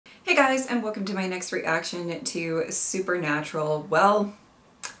guys, and welcome to my next reaction to Supernatural. Well,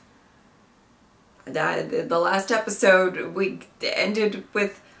 the last episode we ended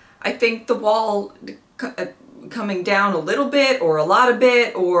with, I think, the wall coming down a little bit or a lot of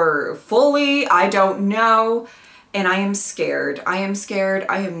bit or fully, I don't know. And I am scared. I am scared.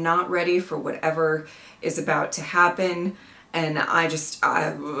 I am not ready for whatever is about to happen. And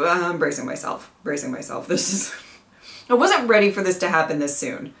I'm bracing myself. This is, I wasn't ready for this to happen this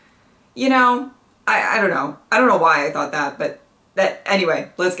soon. You know, I don't know. I don't know why I thought that, but anyway,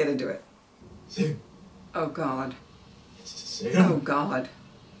 let's get into it. Sam. Oh God. Sam. Oh God.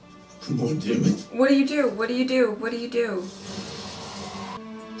 Come on, damn it. What do you do? What do you do? What do you do?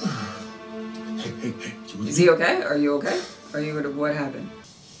 Hey. Is he okay? Are you okay? Are you, what happened?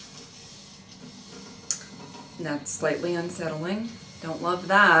 That's slightly unsettling. Don't love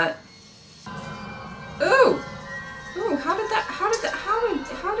that. Ooh! Ooh, how did,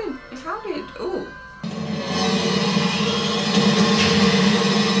 ooh.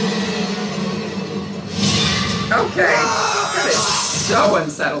 Okay. That is so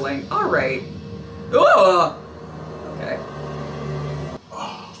unsettling. Alright. Oh! Okay.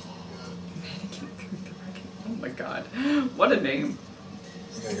 Mannequin. Oh my God. What a name.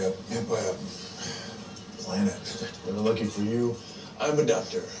 I think I got hit by a planet. Well, lucky for you, I'm a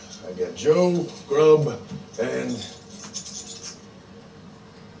doctor. I got Joe, Grub, and...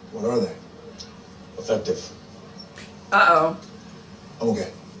 what are they? Effective. Uh-oh. I'm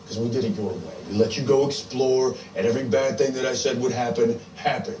okay, because we did it your way. We let you go explore, and every bad thing that I said would happen,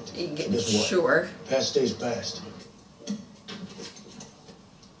 happened. So guess what? Sure. Past stays past.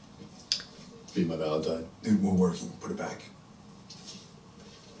 Be my Valentine. Dude, we're working. Put it back.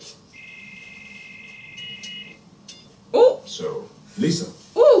 Oh! So, Lisa.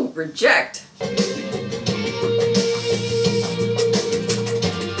 Ooh, reject.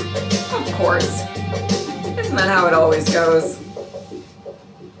 Of course. Isn't that how it always goes?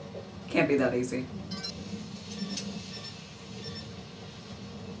 Can't be that easy.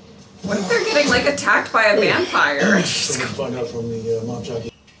 What if they're getting, like, attacked by a vampire? Find out from the mob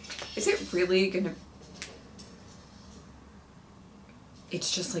jockey. Is it really gonna...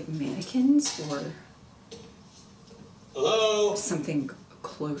 It's just like mannequins, or... Hello? Something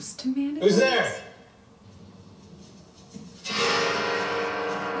close to mannequins? Who's there?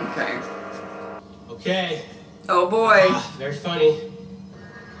 Okay. Okay. Oh boy. Very funny.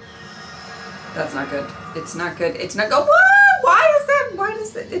 That's not good. It's not good. It's not good. What? Why is that? Why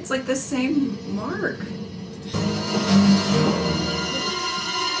does that? It's like the same mark.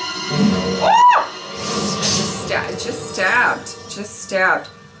 Oh! Just stabbed.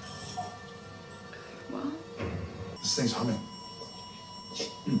 Well. This thing's humming.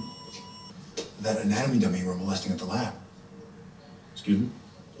 That anatomy dummy you were molesting at the lab. Excuse me?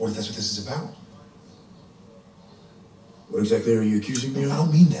 What if that's what this is about? What exactly are you accusing me of? I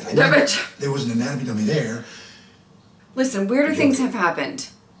don't mean that. I mean, there was an anatomy dummy there. Listen, weirder things have happened.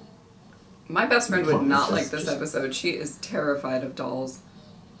 My best friend would not like this episode. She is terrified of dolls.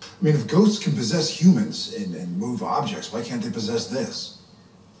 I mean, if ghosts can possess humans and move objects, why can't they possess this?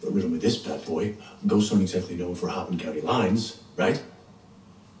 But riddle me this, bad boy. Ghosts aren't exactly known for hopping county lines, right?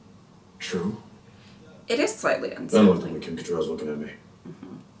 True. It is slightly I don't unsettling. know what Kim Cattrall's looking at me.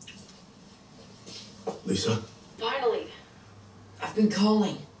 Lisa? Finally. I've been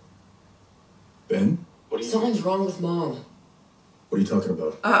calling. Ben? What are you... Something's wrong with Mom. What are you talking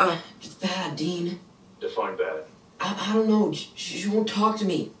about? Uh-oh. It's bad, Dean. Define bad. I don't know. She won't talk to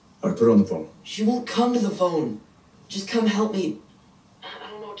me. All right, put her on the phone. She won't come to the phone. Just come help me. I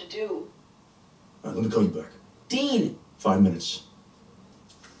don't know what to do. All right, let me call you back. Dean! 5 minutes.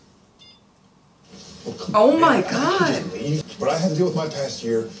 Oh my God. But I had to deal with my past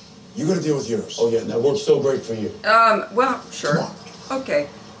year. You got to deal with yours. Oh, yeah, and that worked so great for you. Well, sure. Come on. Okay.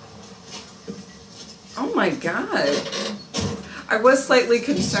 Oh my God. I was slightly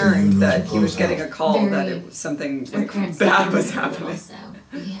concerned that he was getting a call that it was something like bad was happening. Also,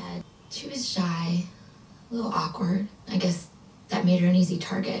 she was shy, a little awkward. I guess that made her an easy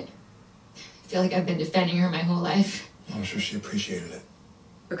target. I feel like I've been defending her my whole life. I'm sure she appreciated it.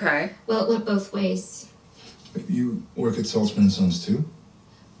 Okay. Well, it went both ways. But you work at Saltzman & Sons too?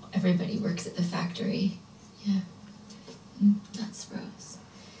 Everybody works at the factory. Yeah. That's Rose.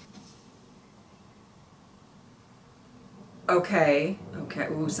 Okay.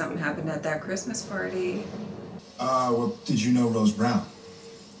 Ooh, something happened at that Christmas party. Well, did you know Rose Brown?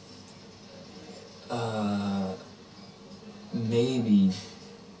 Maybe.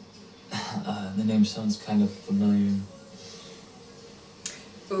 The name sounds kind of familiar.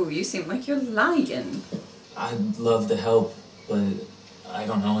 Ooh, you seem like you're lying. I'd love to help, but I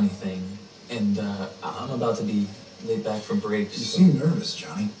don't know anything. And I'm about to be laid back for breaks. You seem nervous,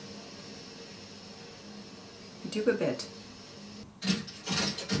 Johnny. You do a bit.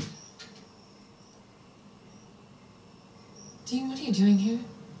 Dean, what are you doing here?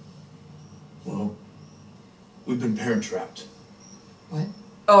 Well, we've been parent trapped. What?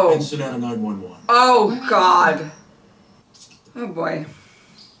 Oh. Incident 911. Oh, God. Oh, boy.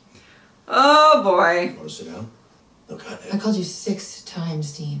 Oh, boy. Want to sit down? Look, I called you 6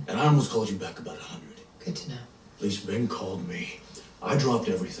 times, Dean. and I almost called you back about 100. Good to know. At least Ben called me. I dropped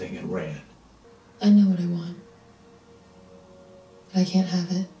everything and ran. I know what I want. But I can't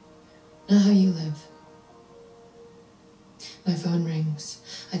have it. Not how you live. My phone rings.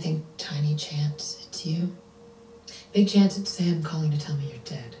 I think tiny chance it's you. Big chance it's Sam calling to tell me you're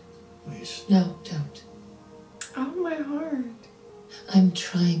dead. Please. No, don't. Oh, my heart. I'm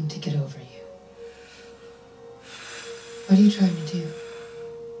trying to get over you. What are you trying to do?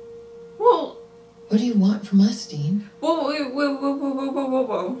 Well, What do you want from us, Dean? whoa, whoa, whoa, whoa, whoa, whoa, whoa,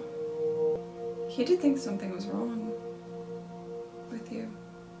 whoa. He did think something was wrong with you.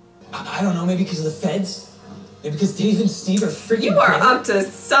 I don't know, maybe because of the feds? Maybe because Dave and Steve are freaking You are dead? up to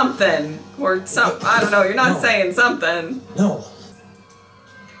something. Or some, I don't know, you're not No. saying something. No.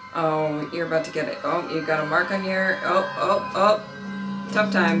 Oh, you're about to get it. Oh, you got a mark on your, oh.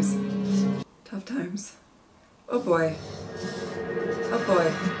 Tough times. Tough times. Oh boy. Oh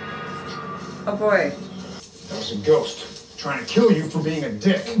boy. Oh boy. That was a ghost trying to kill you for being a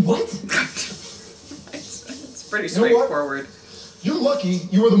dick. What? It's pretty You know what? straightforward. You're lucky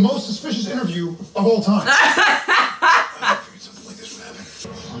you were the most suspicious interview of all time. I figured something like this would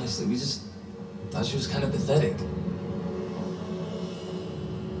happen. Honestly, we just thought she was kind of pathetic.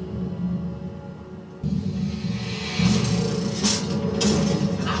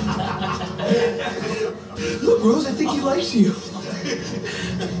 Look, Rose, I think he likes you.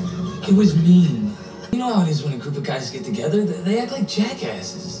 It was mean. You know how it is when a group of guys get together? They act like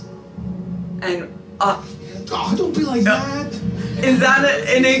jackasses. And, Oh, don't be like that. is that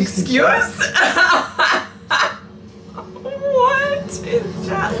an excuse? What is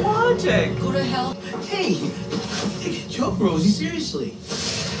that logic? Who the hell? Hey, take a joke, Rosie, seriously.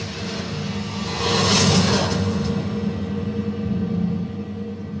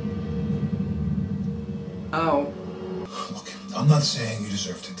 Oh. Look, I'm not saying you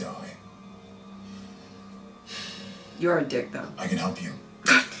deserve to die. You're a dick, though. I can help you.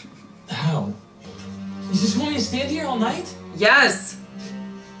 How? You just want me to stand here all night? Yes!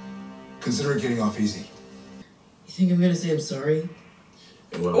 Consider getting off easy. You think I'm gonna say I'm sorry?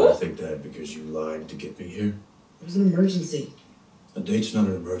 And why would I think that? Because you lied to get me here? It was an emergency. A date's not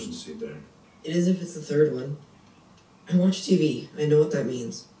an emergency, Ben. It is if it's the third one. I watch TV. I know what that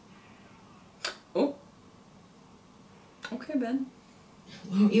means. Oh. Okay, Ben.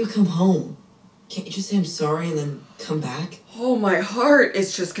 Why don't you come home? Can't you just say I'm sorry and then come back? Oh, my heart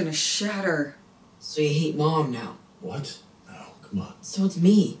is just gonna shatter. So you hate Mom now. What? No, come on. So it's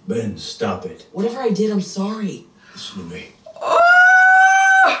me. Ben, stop it. Whatever I did, I'm sorry. Listen to me.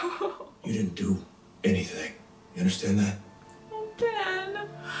 Oh! You didn't do anything. You understand that? Oh, Ben.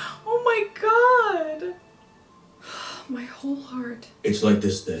 Oh, my God. My whole heart. It's like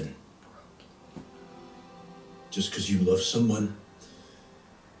this then. Just because you love someone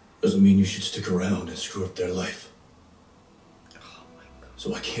doesn't mean you should stick around and screw up their life. Oh, my God.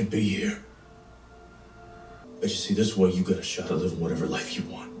 So I can't be here. But you see, this way you got a shot at living whatever life you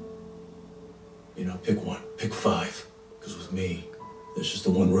want. You know, pick one, pick 5. Because with me, there's just the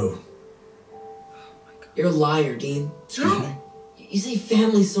one road. You're a liar, Dean. Excuse me? You say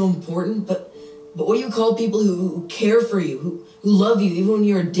family's so important, but what do you call people who care for you, who love you even when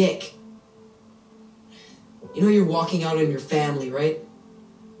you're a dick? You know you're walking out on your family, right?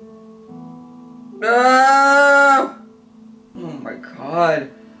 Oh my God.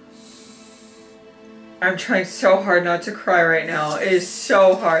 I'm trying so hard not to cry right now. It is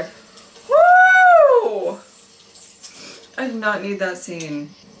so hard. Woo! I did not need that scene.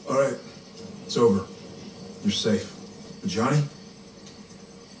 All right, it's over. You're safe. But Johnny,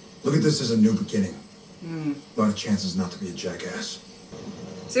 look at this as a new beginning. A lot of chances not to be a jackass.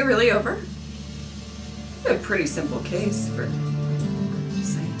 Is it really over? It's a pretty simple case for.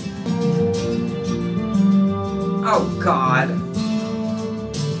 Just saying. Oh God.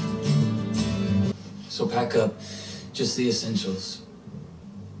 So pack up just the essentials.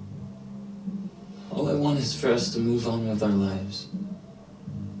 All I want is for us to move on with our lives.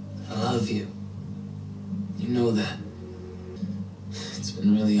 I love you. You know that. It's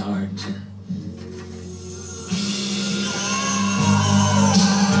been really hard to...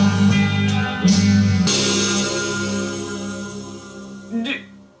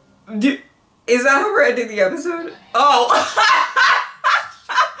 Is that how we're ending the episode? Oh!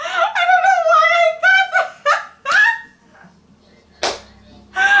 I don't know why I thought that.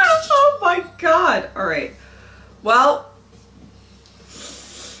 Oh my god. Alright. Well,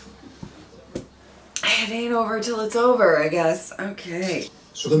 it ain't over till it's over, I guess. Okay.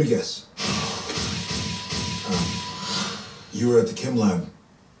 So let me guess. You were at the chem lab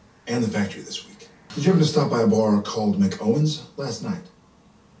and the factory this week. Did you happen to stop by a bar called McOwen's last night?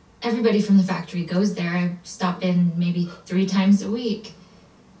 Everybody from the factory goes there. I stop in maybe 3 times a week.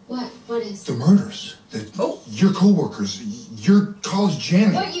 What is? The murders. Your co-workers, your college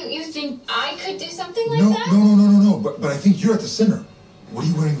janitor. What, you think I could do something like No, that? no. But I think you're at the center. What are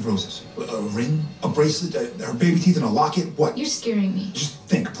you wearing, Roses? A ring? A bracelet? Her baby teeth in a locket? What? You're scaring me. Just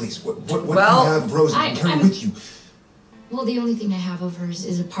think, please. What do you Well, have, Rose, and carry with you? Well, the only thing I have of hers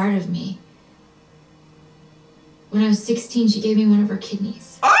is a part of me. When I was 16, she gave me one of her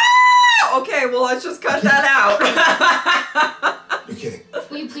kidneys. Oh! Okay, well, let's just cut that out. You're kidding.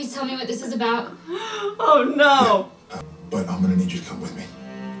 Will you please tell me what this is about? Oh, no. Yeah, but I'm gonna need you to come with me.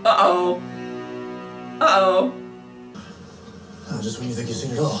 Uh-oh. Uh-oh. Just when you think you've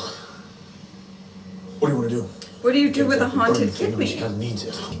seen it all. What do you want to do? What do you do with a haunted She kidney? kind of needs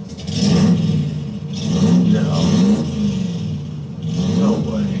it. No. No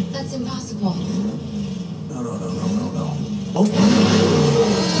way. That's impossible. No. Oh.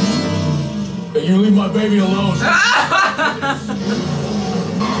 Hey, you leave my baby alone.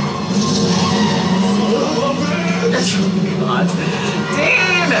 God.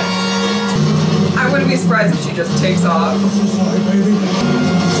 Dean! I wouldn't be surprised if she just takes off. I'm so sorry, baby.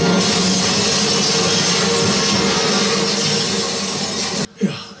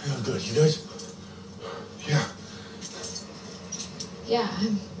 Yeah, good. You guys? Yeah. Yeah,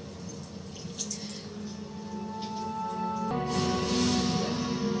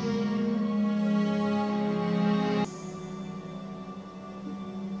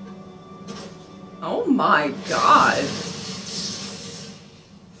 Oh my god.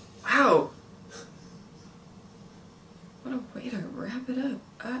 Wow. What a way to wrap it up.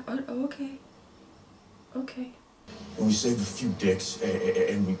 Okay. Okay. When we saved a few dicks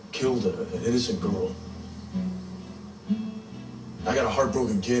and we killed an innocent girl. I got a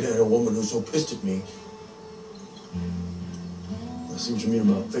heartbroken kid and a woman who's so pissed at me. I see what you mean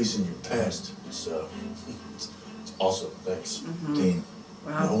about facing your past. It's awesome. Thanks. Dean.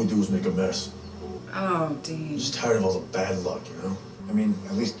 Wow. All we do is make a mess. Oh, Dean. I'm just tired of all the bad luck, you know? I mean,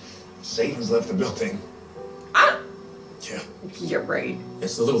 at least Satan's left the building. Yeah. You're right.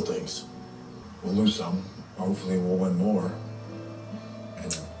 It's the little things. We'll lose some. Hopefully we'll win more.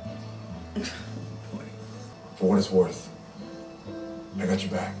 And for what it's worth, I got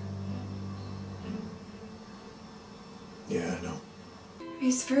your back. Yeah, I know.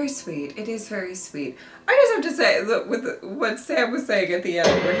 It's very sweet. It is very sweet. I just have to say that with what Sam was saying at the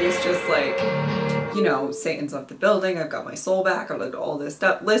end, where he's just like, you know, Satan's left the building, I've got my soul back, I've like all this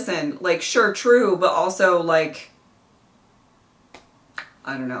stuff. Listen, like, sure, true, but also like,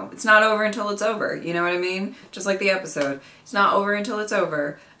 I don't know. It's not over until it's over. You know what I mean? Just like the episode. It's not over until it's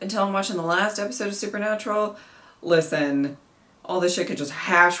over. Until I'm watching the last episode of Supernatural, listen, all this shit could just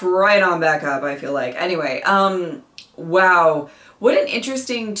hash right on back up, I feel like. Anyway, wow. What an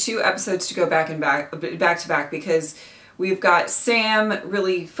interesting 2 episodes to go back to back, because we've got Sam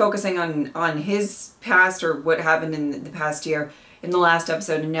really focusing on his past or what happened in the past year in the last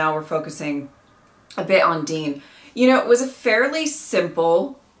episode, and now we're focusing a bit on Dean. You know, it was a fairly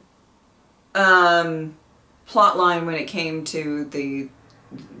simple plot line when it came to the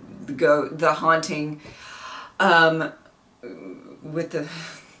haunting with the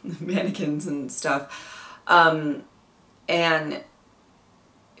mannequins and stuff. And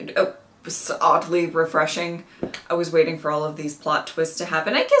it was oddly refreshing. I was waiting for all of these plot twists to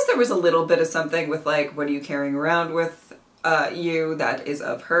happen. I guess there was a little bit of something with like, what are you carrying around with you that is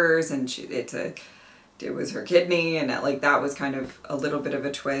of hers, and it was her kidney, and that was kind of a little bit of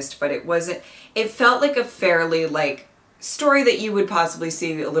a twist, but it wasn't, it felt like a fairly like story that you would possibly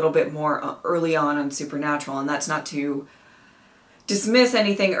see a little bit more early on Supernatural, and that's not to dismiss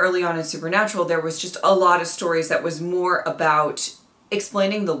anything early on in Supernatural. There was just a lot of stories that was more about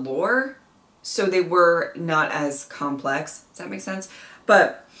explaining the lore, so they were not as complex. Does that make sense?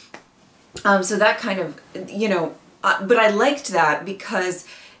 But so that kind of, you know, but I liked that because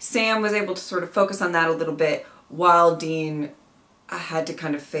Sam was able to sort of focus on that a little bit while Dean had to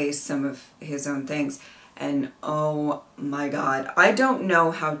kind of face some of his own things. And oh my God, I don't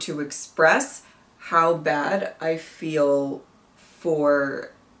know how to express how bad I feel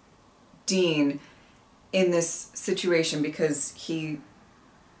for Dean in this situation, because he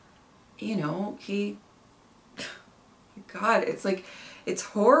you know, God, it's like, it's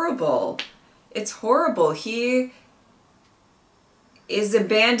horrible. It's horrible. He is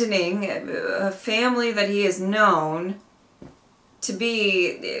abandoning a family that he has known to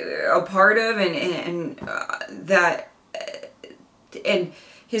be a part of, and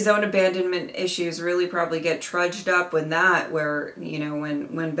his own abandonment issues really probably get trudged up where, you know,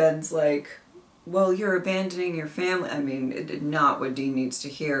 when Ben's like, well, you're abandoning your family. I mean, not what Dean needs to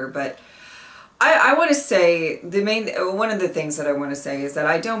hear, but I want to say one of the things that I want to say is that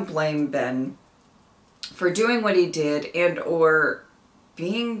I don't blame Ben for doing what he did and or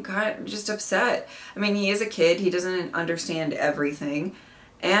being kind of just upset. I mean, he is a kid. He doesn't understand everything.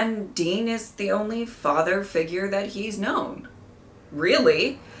 And Dean is the only father figure that he's known,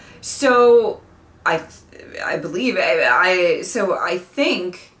 really. So I think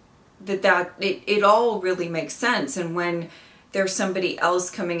that it all really makes sense. And when there's somebody else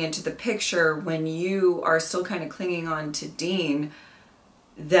coming into the picture, when you are still kind of clinging on to Dean,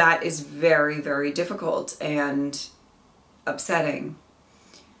 that is very, very difficult and upsetting.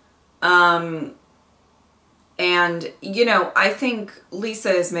 And, you know, I think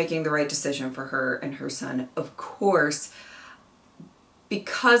Lisa is making the right decision for her and her son, of course,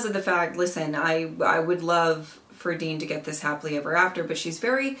 because of the fact, listen, I would love for Dean to get this happily ever after, but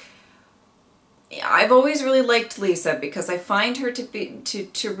I've always really liked Lisa because I find her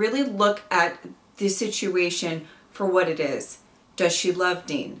to really look at the situation for what it is. Does she love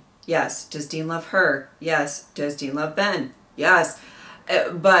Dean? Yes. Does Dean love her? Yes. Does Dean love Ben? Yes.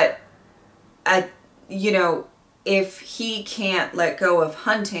 But you know, if he can't let go of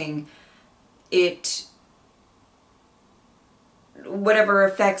hunting, whatever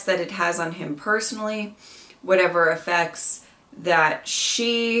effects that it has on him personally, whatever effects that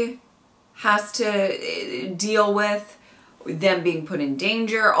she has to deal with, them being put in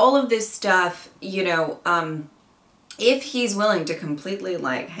danger, all of this stuff, you know, if he's willing to completely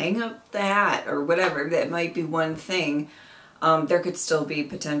like hang up the hat or whatever, that might be one thing. There could still be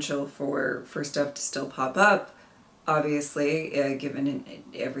potential for stuff to still pop up, obviously, given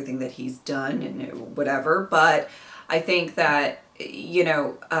everything that he's done and whatever. But I think that, you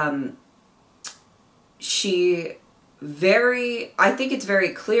know, I think it's very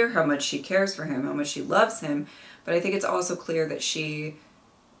clear how much she cares for him, how much she loves him. But I think it's also clear that she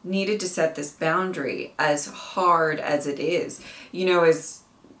needed to set this boundary, as hard as it is. You know, as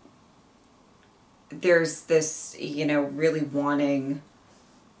there's this, you know, really wanting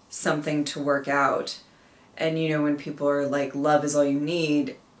something to work out. And, you know, when people are like, love is all you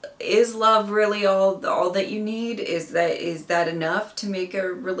need, is love really all that you need? Is that enough to make a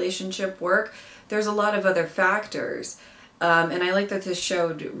relationship work? There's a lot of other factors. And I like that this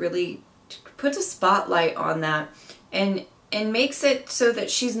show really puts a spotlight on that and makes it so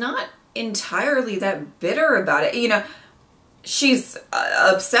that she's not entirely that bitter about it. You know, she's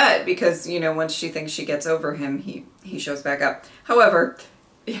upset because, you know, once she thinks she gets over him, he shows back up. However,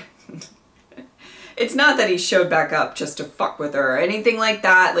 it's not that he showed back up just to fuck with her or anything like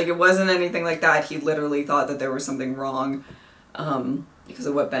that. Like, it wasn't anything like that. He literally thought that there was something wrong because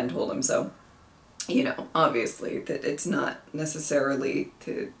of what Ben told him. So, you know, obviously that it's not necessarily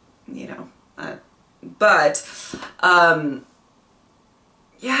to, you know, but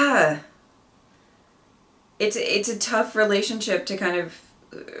yeah, it's a tough relationship to kind of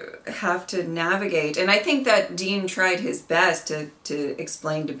have to navigate. And I think that Dean tried his best to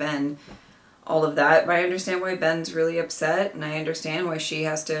explain to Ben all of that. But I understand why Ben's really upset, and I understand why she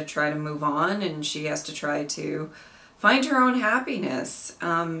has to try to move on, and she has to try to find her own happiness.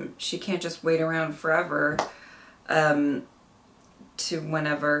 She can't just wait around forever to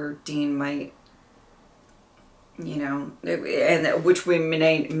whenever Dean might, you know, and which we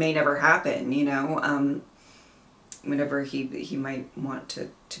may never happen, you know, whenever he might want to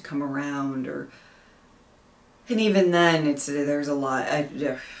come around, or, and even then there's a lot,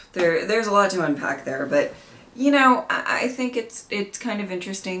 there's a lot to unpack there. But, you know, I think it's kind of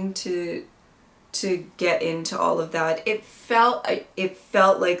interesting to get into all of that. It felt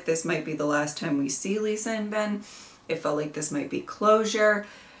like this might be the last time we see Lisa and Ben. It felt like this might be closure.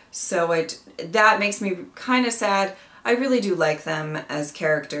 So that makes me kind of sad. I really do like them as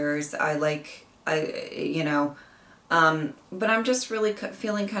characters. You know, but I'm just really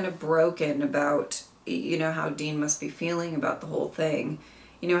feeling kind of broken about, you know, how Dean must be feeling about the whole thing.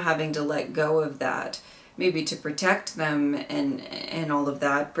 You know, having to let go of that, maybe to protect them and all of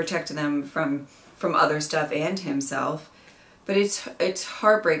that, protect them from other stuff and himself. But it's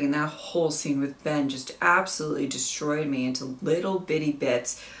heartbreaking. That whole scene with Ben just absolutely destroyed me into little bitty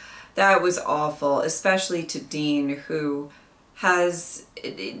bits. That was awful, especially to Dean, who has,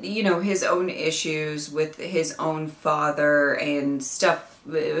 you know, his own issues with his own father and stuff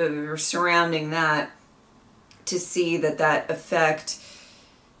surrounding that, to see that effect,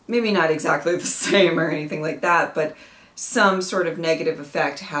 maybe not exactly the same or anything like that, but some sort of negative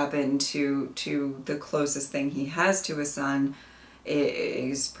effect happened to the closest thing he has to his son,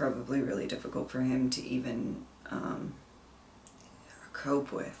 is probably really difficult for him to even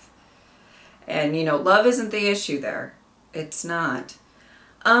cope with. And, you know, love isn't the issue there. It's not.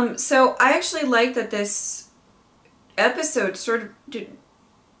 So I actually like that this episode sort of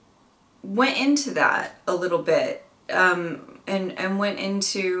went into that a little bit, and went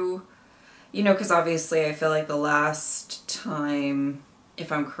into, you know, because obviously I feel like the last time,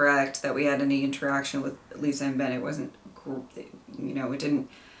 if I'm correct, that we had any interaction with Lisa and Ben, it wasn't, you know, it didn't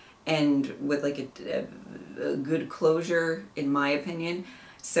end with like a good closure, in my opinion.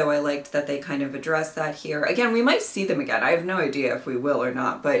 So I liked that they kind of addressed that here. Again, we might see them again. I have no idea if we will or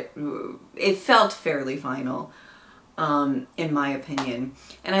not, but it felt fairly final, in my opinion.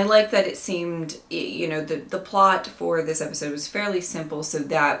 And I like that it seemed, you know, the plot for this episode was fairly simple, so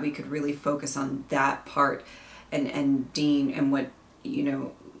that we could really focus on that part, and Dean, and what, you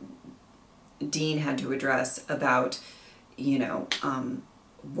know, Dean had to address about, you know,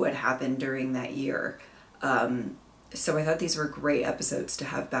 what happened during that year. So I thought these were great episodes to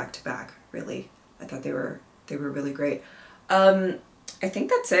have back to back, really. I thought they were really great. I think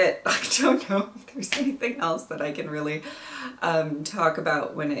that's it. I don't know if there's anything else that I can really talk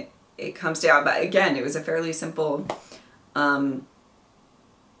about when it comes down. But again, it was a fairly simple kind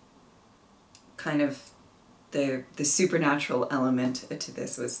of, the supernatural element to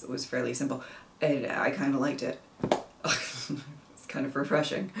this was fairly simple. And I kind of liked it. It's kind of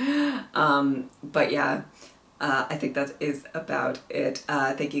refreshing. But yeah. I think that is about it.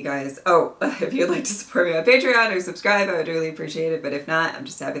 Thank you guys. Oh, if you'd like to support me on Patreon or subscribe, I would really appreciate it. But if not, I'm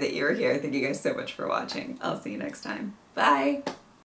just happy that you're here. Thank you guys so much for watching. I'll see you next time. Bye.